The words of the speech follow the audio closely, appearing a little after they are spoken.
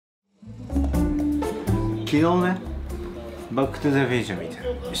昨日ね、バックトゥザフューチャー見た。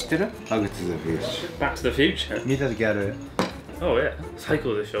知ってる？バックトゥザフューチャー。Back to the Future? 見た時ある？ Oh yeah, 最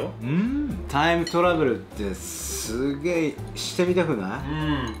高でしょ？タイムトラベルってすげえしてみたくな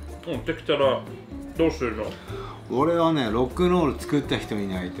い？できたらどうするの？俺はね、ロックンロール作った人に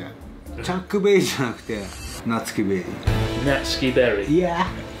なりたい。チャック・ベイじゃなくて、ナツキ・ベイ。ナツキ・ベリー。いや。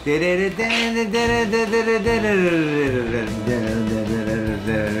デレレデレデレデレデレデレデレデレデレ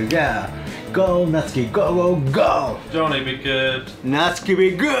デレが Go Natsuki, go go go! Johnny be good. Natsuki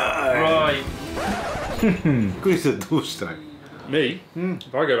be good! Right. クリスどうしたい？ Me?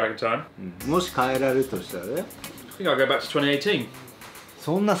 If I go back in time, もし変えられるとしたらね。I think I'll go back to 2018.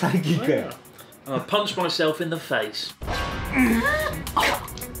 そんな最近かよ。I'll punch myself in the face.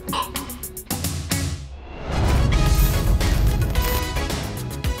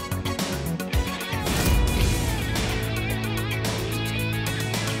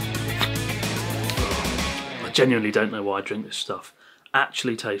 I genuinely don't know why I drink this stuff.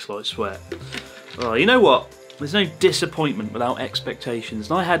 Actually tastes like sweat. Oh, you know what? There's no disappointment without expectations,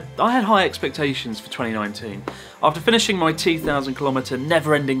 and I had high expectations for 2019. After finishing my 2,000-kilometre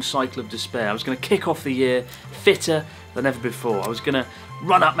never-ending cycle of despair, I was going to kick off the year fitter than ever before. I was going to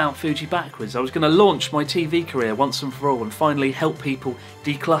run up Mount Fuji backwards. I was going to launch my TV career once and for all and finally help people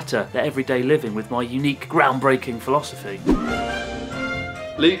declutter their everyday living with my unique, groundbreaking philosophy.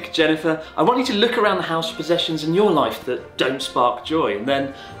 Luke, Jennifer, I want you to look around the house for possessions in your life that don't spark joy, and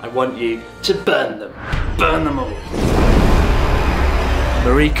then I want you to burn them. Burn them all.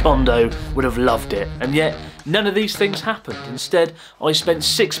 Marie Kondo would have loved it, and yet none of these things happened. Instead, I spent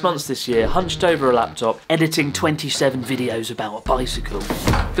 6 months this year hunched over a laptop editing 27 videos about a bicycle.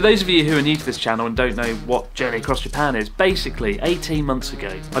 For those of you who are new to this channel and don't know what Journey Across Japan is, basically 18 months ago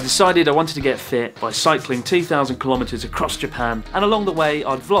I decided I wanted to get fit by cycling 2,000 kilometres across Japan, and along the way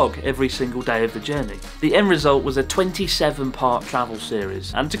I'd vlog every single day of the journey. The end result was a 27-part travel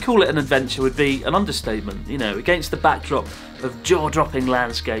series, and to call it an adventure would be an understatement, you know, against the backdrop of jaw-dropping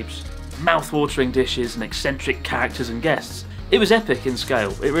landscapes, mouth-watering dishes and eccentric characters and guests. It was epic in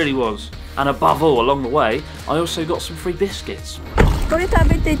scale, it really was. And above all, along the way, I also got some free biscuits.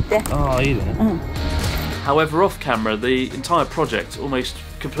 However, off camera, the entire project almost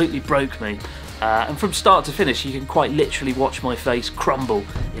completely broke me. And from start to finish, you can quite literally watch my face crumble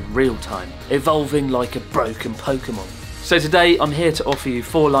in real time, evolving like a broken Pokemon. So today I'm here to offer you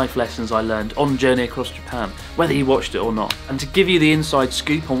 4 life lessons I learned on Journey Across Japan, whether you watched it or not, and to give you the inside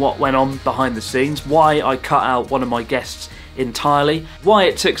scoop on what went on behind the scenes, why I cut out one of my guests entirely, why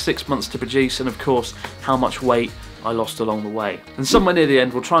it took 6 months to produce, and of course how much weight I lost along the way. And somewhere near the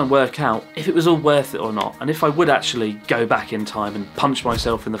end we'll try and work out if it was all worth it or not, and if I would actually go back in time and punch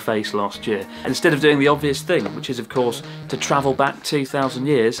myself in the face last year, instead of doing the obvious thing, which is of course to travel back 2,000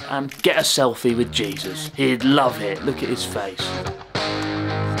 years and get a selfie with Jesus. He'd love it, look at his face.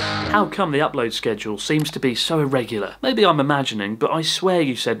 How come the upload schedule seems to be so irregular? Maybe I'm imagining, but I swear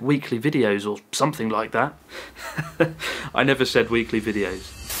you said weekly videos or something like that. I never said weekly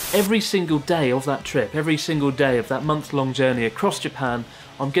videos. Every single day of that trip, every single day of that month-long journey across Japan,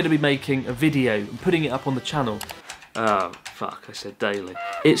 I'm going to be making a video and putting it up on the channel. Oh, fuck, I said daily.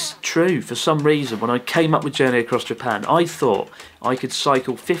 It's true, for some reason, when I came up with Journey Across Japan, I thought I could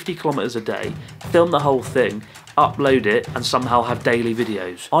cycle 50 kilometres a day, film the whole thing, upload it, and somehow have daily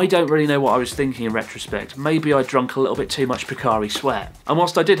videos. I don't really know what I was thinking in retrospect. Maybe I drunk a little bit too much Pocari Sweat. And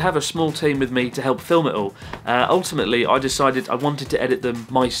whilst I did have a small team with me to help film it all, ultimately I decided I wanted to edit them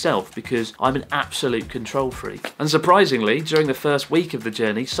myself because I'm an absolute control freak. And surprisingly, during the first week of the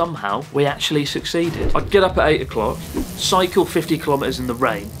journey, somehow we actually succeeded. I'd get up at 8 o'clock, cycle 50 kilometres in the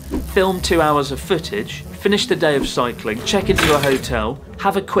rain, film 2 hours of footage, finish the day of cycling, check into a hotel,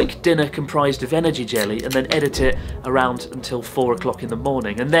 have a quick dinner comprised of energy jelly, and then edit it around until 4 o'clock in the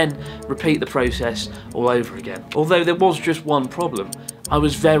morning, and then repeat the process all over again. Although there was just one problem. I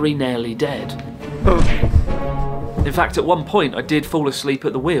was very nearly dead. In fact, at one point I did fall asleep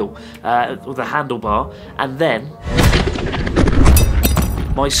at the wheel, or the handlebar, and then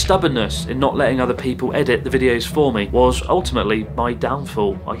my stubbornness in not letting other people edit the videos for me was ultimately my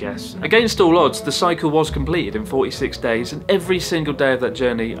downfall, I guess. Against all odds, the cycle was completed in 46 days, and every single day of that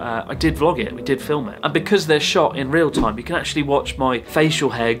journey I did vlog it, we did film it. And because they're shot in real time, you can actually watch my facial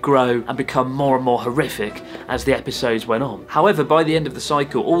hair grow and become more and more horrific as the episodes went on. However, by the end of the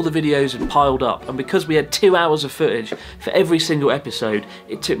cycle, all the videos had piled up, and because we had 2 hours of footage for every single episode,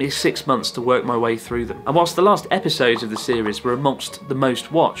 it took me 6 months to work my way through them. And whilst the last episodes of the series were amongst the most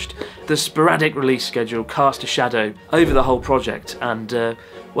watched, the sporadic release schedule cast a shadow over the whole project, and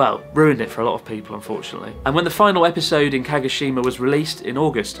well, ruined it for a lot of people, unfortunately. And when the final episode in Kagoshima was released in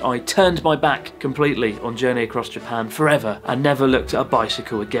August, I turned my back completely on Journey Across Japan forever and never looked at a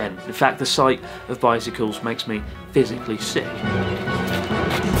bicycle again. In fact, the sight of bicycles makes me physically sick.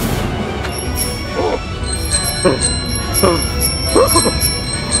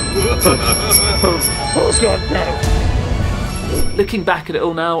 Oh God, no! Looking back at it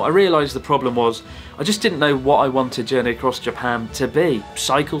all now, I realise the problem was I just didn't know what I wanted Journey Across Japan to be.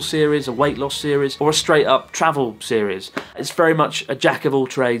 Cycle series, a weight loss series, or a straight up travel series. It's very much a jack of all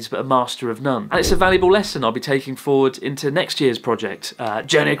trades but a master of none. And it's a valuable lesson I'll be taking forward into next year's project.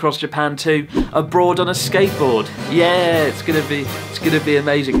 Journey Across Japan 2, abroad on a skateboard. Yeah, it's gonna be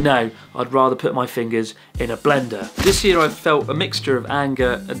amazing. No, I'd rather put my fingers in a blender. This year I've felt a mixture of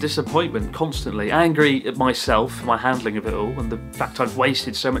anger and disappointment constantly. Angry at myself for my handling of it all and the fact I've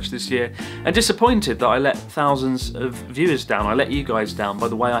wasted so much this year, and disappointed that I let thousands of viewers down. I let you guys down by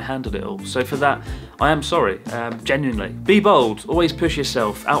the way I handled it all. So for that, I am sorry, genuinely. Be bold, always push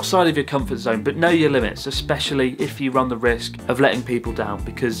yourself outside of your comfort zone, but know your limits, especially if you run the risk of letting people down,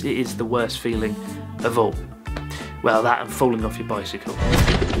 because it is the worst feeling of all. Well, that and falling off your bicycle.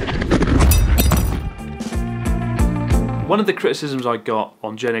 One of the criticisms I got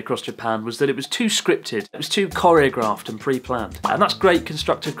on Journey Across Japan was that it was too scripted, it was too choreographed and pre-planned. And that's great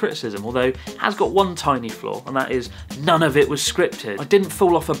constructive criticism, although it has got one tiny flaw, and that is none of it was scripted. I didn't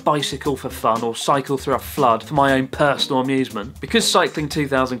fall off a bicycle for fun or cycle through a flood for my own personal amusement. Because cycling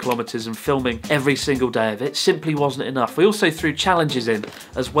 2,000 kilometres and filming every single day of it simply wasn't enough, we also threw challenges in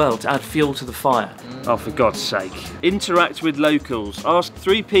as well to add fuel to the fire. Oh, for God's sake. Interact with locals. Ask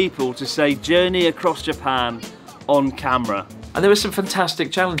 3 people to say Journey Across Japan on camera. And there were some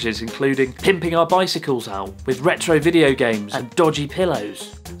fantastic challenges, including pimping our bicycles out with retro video games and dodgy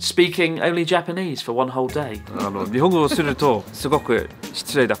pillows, speaking only Japanese for one whole day,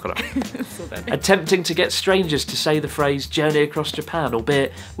 attempting to get strangers to say the phrase Journey Across Japan,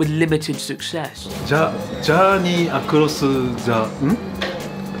 albeit with limited success. Journey across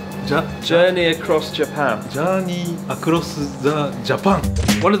Journey Across Japan. Journey across the Japan.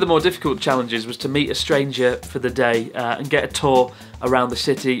 One of the more difficult challenges was to meet a stranger for the day and get a tour around the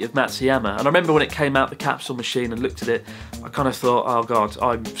city of Matsuyama. And I remember when it came out the capsule machine and looked at it, I kind of thought, oh God,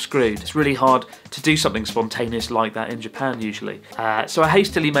 I'm screwed. It's really hard to do something spontaneous like that in Japan usually. So I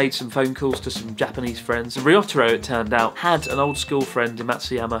hastily made some phone calls to some Japanese friends, and Ryotaro, it turned out, had an old school friend in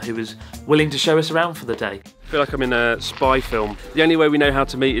Matsuyama who was willing to show us around for the day. I feel like I'm in a spy film. The only way we know how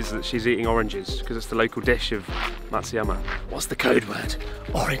to meet is that she's eating oranges, because it's the local dish of Matsuyama. What's the code word?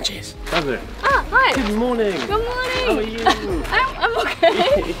 Oranges. Kazu. Ah, hi. Good morning. Good morning. How are you? I'm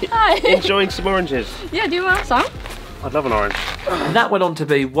okay. Hi. Enjoying some oranges? Yeah, do you want some? I'd love an orange. And that went on to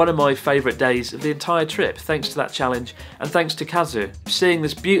be one of my favourite days of the entire trip, thanks to that challenge and thanks to Kazu. Seeing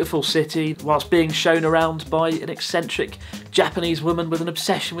this beautiful city whilst being shown around by an eccentric Japanese woman with an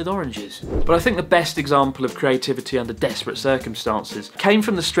obsession with oranges. But I think the best example of creativity under desperate circumstances came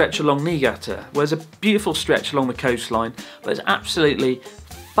from the stretch along Niigata, where there's a beautiful stretch along the coastline, but there's absolutely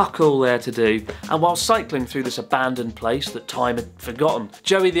fuck all there to do, and while cycling through this abandoned place that time had forgotten,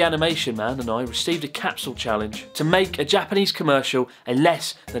 Joey the animation man and I received a capsule challenge to make a Japanese commercial in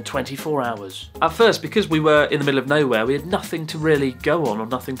less than 24 hours. At first, because we were in the middle of nowhere, we had nothing to really go on or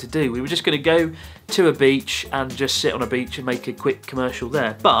nothing to do. We were just going to go to a beach and just sit on a beach and make a quick commercial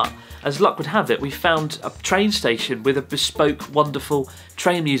there. But as luck would have it, we found a train station with a bespoke, wonderful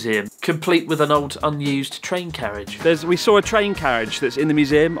train museum, complete with an old, unused train carriage. We saw a train carriage that's in the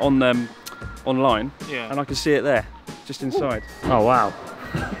museum on online, yeah, and I can see it there, just inside. Ooh. Oh wow,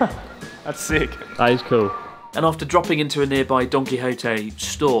 that's sick. That is cool. And after dropping into a nearby Don Quixote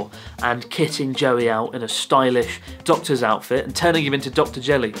store and kitting Joey out in a stylish doctor's outfit and turning him into Dr.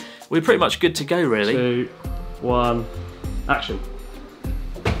 Jelly, we were pretty much good to go, really. 2, 1, action.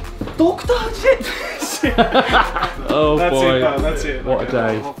 Dr. Jelly! Oh that's boy, it, that's it. What a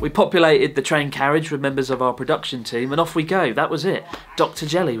day. We populated the train carriage with members of our production team and off we go. That was it. Dr.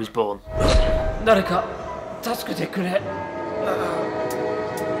 Jelly was born. 誰か助けてくれ。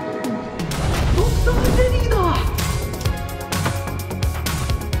ドクタージェリーだ。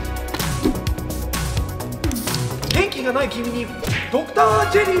元気がない君にドクタ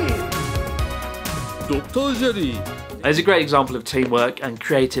ージェリー。ドクタージェリー。It's a great example of teamwork and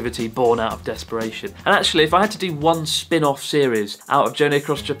creativity born out of desperation. And actually, if I had to do one spin-off series out of Journey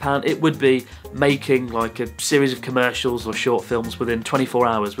Across Japan, it would be making like a series of commercials or short films within 24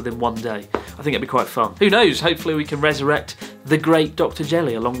 hours, within one day. I think it'd be quite fun. Who knows, hopefully we can resurrect the great Dr.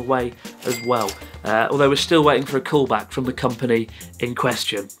 Jelly along the way as well. Although we're still waiting for a callback from the company in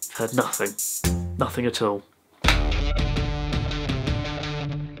question. Heard nothing. Nothing at all.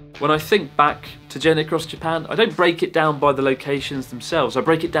 When I think back to Journey Across Japan, I don't break it down by the locations themselves, I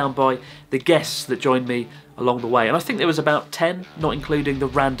break it down by the guests that joined me along the way. And I think there was about 10, not including the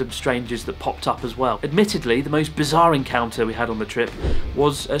random strangers that popped up as well. Admittedly, the most bizarre encounter we had on the trip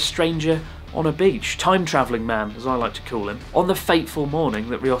was a stranger on a beach, time-travelling man, as I like to call him. On the fateful morning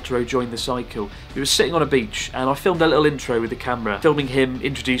that Ryotaro joined the cycle, he was sitting on a beach, and I filmed a little intro with the camera, filming him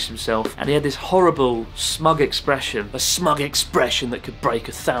introduce himself, and he had this horrible, smug expression, a smug expression that could break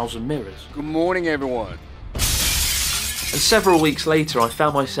 1,000 mirrors. Good morning, everyone. And several weeks later, I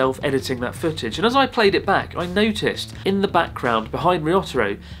found myself editing that footage, and as I played it back, I noticed in the background, behind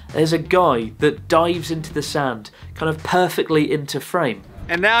Ryotaro, there's a guy that dives into the sand, kind of perfectly into frame.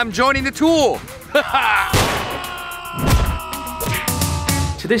 And now I'm joining the tour.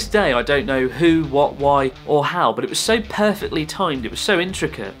 To this day, I don't know who, what, why, or how, but it was so perfectly timed, it was so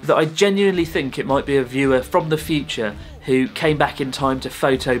intricate, that I genuinely think it might be a viewer from the future who came back in time to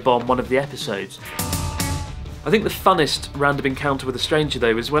photobomb one of the episodes. I think the funnest random encounter with a stranger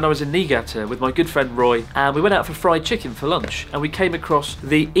though was when I was in Niigata with my good friend Roy, and we went out for fried chicken for lunch, and we came across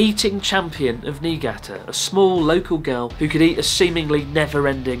the eating champion of Niigata, a small local girl who could eat a seemingly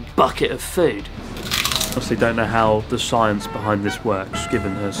never-ending bucket of food. Honestly don't know how the science behind this works,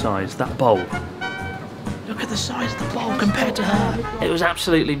 given her size. That bowl. Look at the size of the bowl compared to her. It was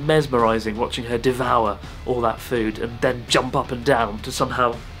absolutely mesmerising watching her devour all that food and then jump up and down to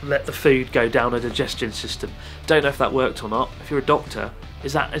somehow let the food go down her digestion system. Don't know if that worked or not. If you're a doctor,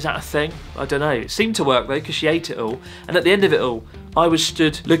 is that a thing? I don't know. It seemed to work though, because she ate it all, and at the end of it all, I was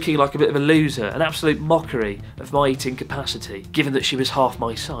stood looking like a bit of a loser, an absolute mockery of my eating capacity, given that she was half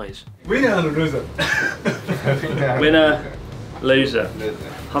my size. Winner and loser. Winner, loser.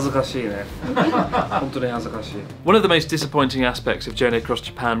 恥ずかしいね。本当に恥ずかしい. One of the most disappointing aspects of Journey Across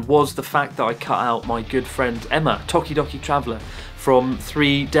Japan was the fact that I cut out my good friend Emma, Tokidoki Traveller, from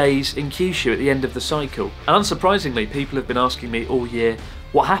 3 days in Kyushu at the end of the cycle. And unsurprisingly, people have been asking me all year,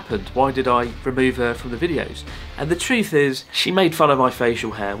 what happened? Why did I remove her from the videos? And the truth is, she made fun of my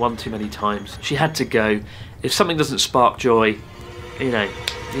facial hair one too many times. She had to go. If something doesn't spark joy, you know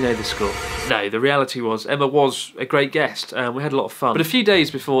the score. No, the reality was Emma was a great guest and we had a lot of fun. But a few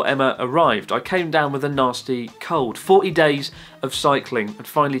days before Emma arrived, I came down with a nasty cold. 40 days of cycling had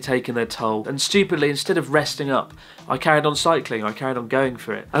finally taken their toll, and stupidly, instead of resting up, I carried on cycling, I carried on going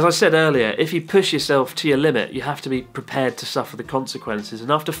for it. As I said earlier, if you push yourself to your limit, you have to be prepared to suffer the consequences, and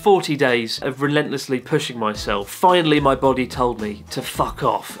after 40 days of relentlessly pushing myself, finally my body told me to fuck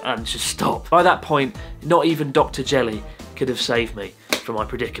off and just stop. By that point, not even Dr. Jelly could have saved me from my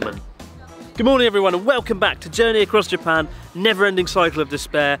predicament. Good morning everyone and welcome back to Journey Across Japan, never-ending cycle of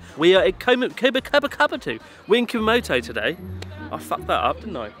despair. We are at Kubakabatu. We're in Kumamoto today. I fucked that up,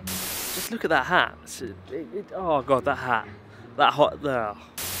 didn't I? Just look at that hat. Oh god, that hat. That hot there.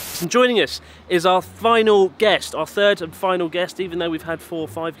 And joining us is our final guest, our third and final guest, even though we've had 4 or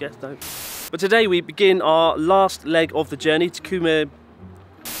 5 guests though. But today we begin our last leg of the journey to Kume.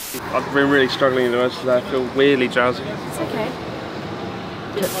 I've been really struggling in the rest today. I feel weirdly drowsy. It's okay.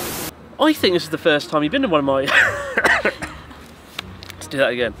 I think this is the first time you've been in one of my... Let's do that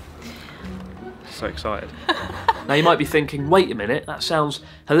again. So excited. Now you might be thinking, wait a minute, that sounds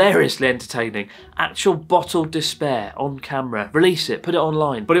hilariously entertaining. Actual bottled despair on camera. Release it, put it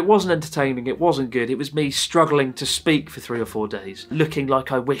online. But it wasn't entertaining, it wasn't good. It was me struggling to speak for 3 or 4 days, looking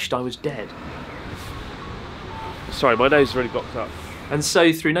like I wished I was dead. Sorry, my nose is really blocked up. And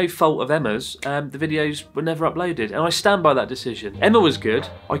so, through no fault of Emma's, the videos were never uploaded, and I stand by that decision. Emma was good.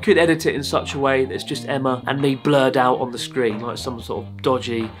 I could edit it in such a way that it's just Emma and me blurred out on the screen, like some sort of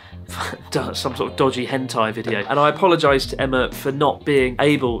dodgy hentai video. And I apologise to Emma for not being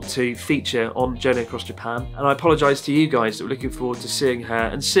able to feature on Journey Across Japan, and I apologise to you guys that were looking forward to seeing her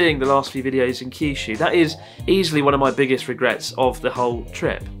and seeing the last few videos in Kyushu. That is easily one of my biggest regrets of the whole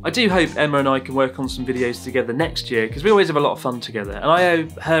trip. I do hope Emma and I can work on some videos together next year, because we always have a lot of fun together. And I owe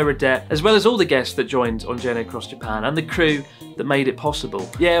her a debt, as well as all the guests that joined on Journey Across Japan and the crew that made it possible.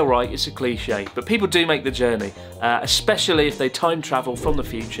 Yeah, alright, it's a cliche, but people do make the journey, especially if they time travel from the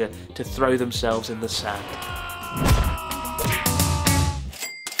future to throw themselves in the sand.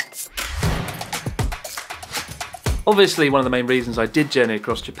 Obviously, one of the main reasons I did Journey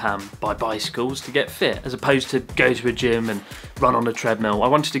Across Japan by bicycle was to get fit, as opposed to go to a gym and run on a treadmill. I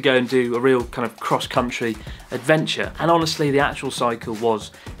wanted to go and do a real kind of cross-country adventure, and honestly, the actual cycle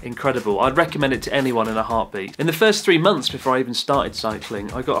was incredible. I'd recommend it to anyone in a heartbeat. In the first 3 months before I even started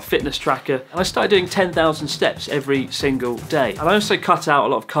cycling, I got a fitness tracker, and I started doing 10,000 steps every single day. And I also cut out a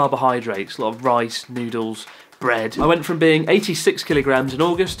lot of carbohydrates, a lot of rice, noodles, bread. I went from being 86 kilograms in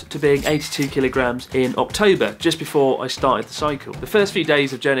August to being 82 kilograms in October, just before I started the cycle. The first few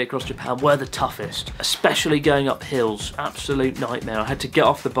days of Journey Across Japan were the toughest, especially going up hills. Absolute nightmare. I had to get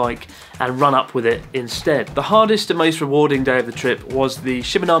off the bike and run up with it instead. The hardest and most rewarding day of the trip was the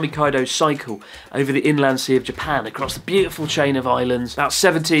Shimanami Kaido cycle over the inland sea of Japan across the beautiful chain of islands, about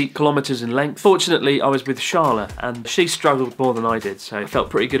 70 kilometers in length. Fortunately, I was with Charlotte and she struggled more than I did, so I felt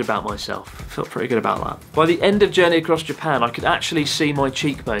pretty good about myself. Felt pretty good about that. By the end of Journey Across Japan, I could actually see my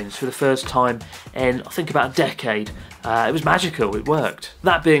cheekbones for the first time in, I think, about a decade. It was magical, it worked.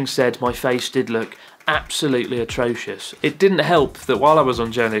 That being said, my face did look absolutely atrocious. It didn't help that while I was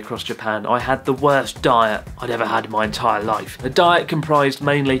on Journey Across Japan, I had the worst diet I'd ever had in my entire life. The diet comprised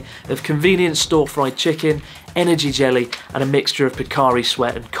mainly of convenience store fried chicken, energy jelly, and a mixture of Picari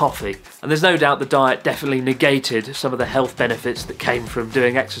sweat and coffee. And there's no doubt the diet definitely negated some of the health benefits that came from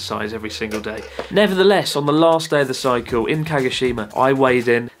doing exercise every single day. Nevertheless, on the last day of the cycle in Kagoshima, I weighed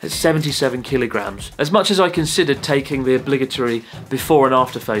in at 77 kilograms. As much as I considered taking the obligatory before and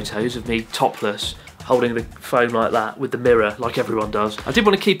after photos of me topless, holding the phone like that with the mirror like everyone does, I did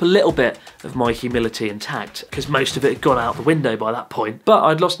want to keep a little bit of my humility intact because most of it had gone out the window by that point. But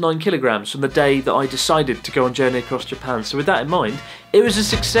I'd lost 9 kilograms from the day that I decided to go on Journey Across Japan, so with that in mind, it was a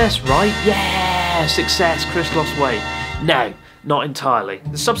success, right? Yeah, success. Chris lost weight. No, not entirely.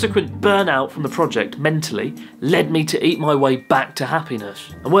 The subsequent burnout from the project mentally led me to eat my way back to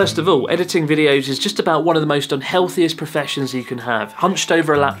happiness. And worst of all, editing videos is just about one of the most unhealthiest professions you can have. Hunched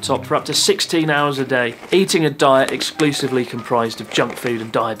over a laptop for up to 16 hours a day, eating a diet exclusively comprised of junk food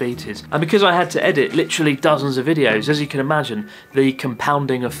and diabetes. And because I had to edit literally dozens of videos, as you can imagine, the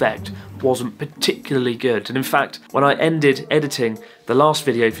compounding effect wasn't particularly good. And in fact, when I ended editing the last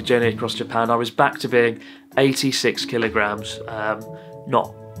video for Journey Across Japan, I was back to being 86 kilograms.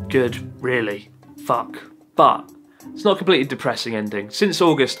 Not good, really. Fuck. But it's not a completely depressing ending. Since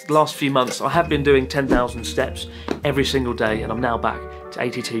August, the last few months, I have been doing 10,000 steps every single day, and I'm now back to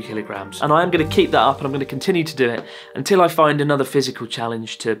 82 kilograms. And I am going to keep that up, and I'm going to continue to do it until I find another physical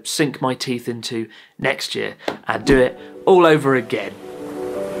challenge to sink my teeth into next year and do it all over again.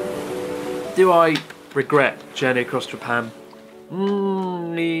 Do I regret Journey Across Japan?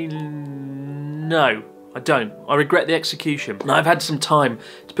 No, I don't. I regret the execution. Now, I've had some time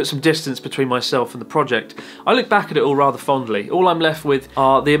to put some distance between myself and the project. I look back at it all rather fondly. All I'm left with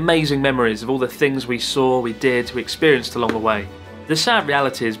are the amazing memories of all the things we saw, we did, we experienced along the way. The sad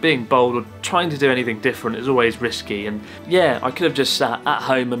reality is being bold or trying to do anything different is always risky, and yeah, I could have just sat at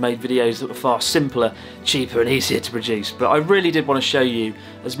home and made videos that were far simpler, cheaper and easier to produce, but I really did want to show you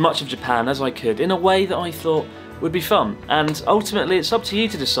as much of Japan as I could in a way that I thought would be fun, and ultimately it's up to you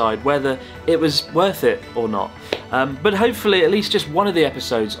to decide whether it was worth it or not. But hopefully at least just one of the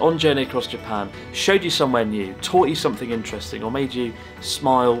episodes on Journey Across Japan showed you somewhere new, taught you something interesting, or made you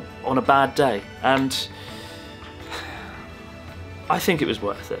smile on a bad day, and I think it was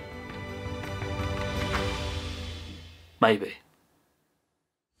worth it. Maybe.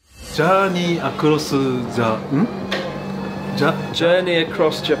 Journey across the Journey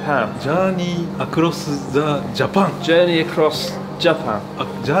Across Japan. Journey across the Japan. Journey Across Japan.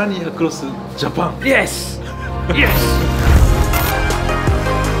 Journey across Japan. Yes! Yes!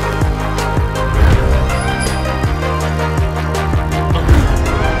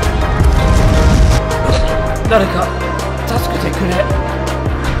 誰か助けてくれ。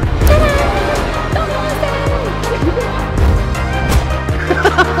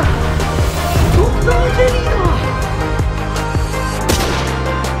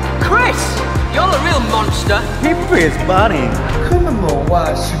Chris, you're a real monster. Hip is burning. くまモン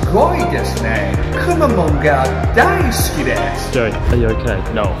はすごいですね。くまモンが大好きです。 Joey, are you okay?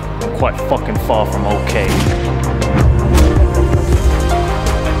 No, I'm quite fucking far from okay.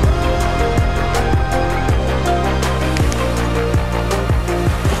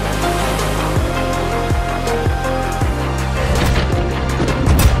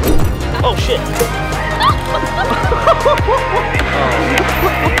 Oh shit!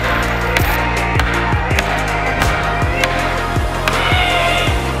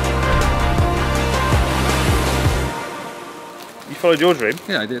 You followed your dream?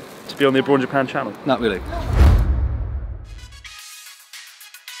 Yeah, I did. To be on the Abroad Japan channel? Not really.